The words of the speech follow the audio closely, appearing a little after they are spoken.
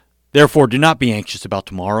Therefore do not be anxious about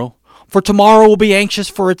tomorrow, for tomorrow will be anxious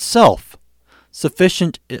for itself.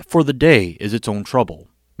 Sufficient for the day is its own trouble.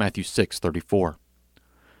 Matthew 6:34.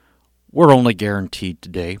 We're only guaranteed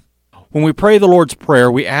today. When we pray the Lord's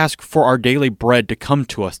Prayer, we ask for our daily bread to come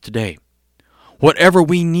to us today. Whatever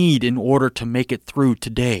we need in order to make it through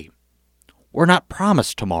today. We're not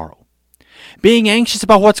promised tomorrow. Being anxious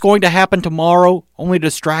about what's going to happen tomorrow only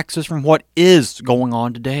distracts us from what is going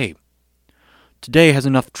on today. Today has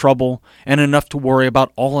enough trouble and enough to worry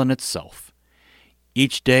about all in itself.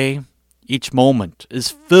 Each day, each moment is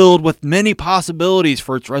filled with many possibilities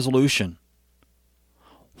for its resolution.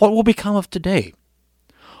 What will become of today?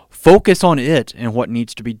 Focus on it and what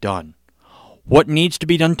needs to be done. What needs to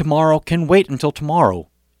be done tomorrow can wait until tomorrow,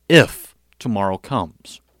 if tomorrow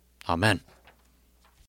comes. Amen.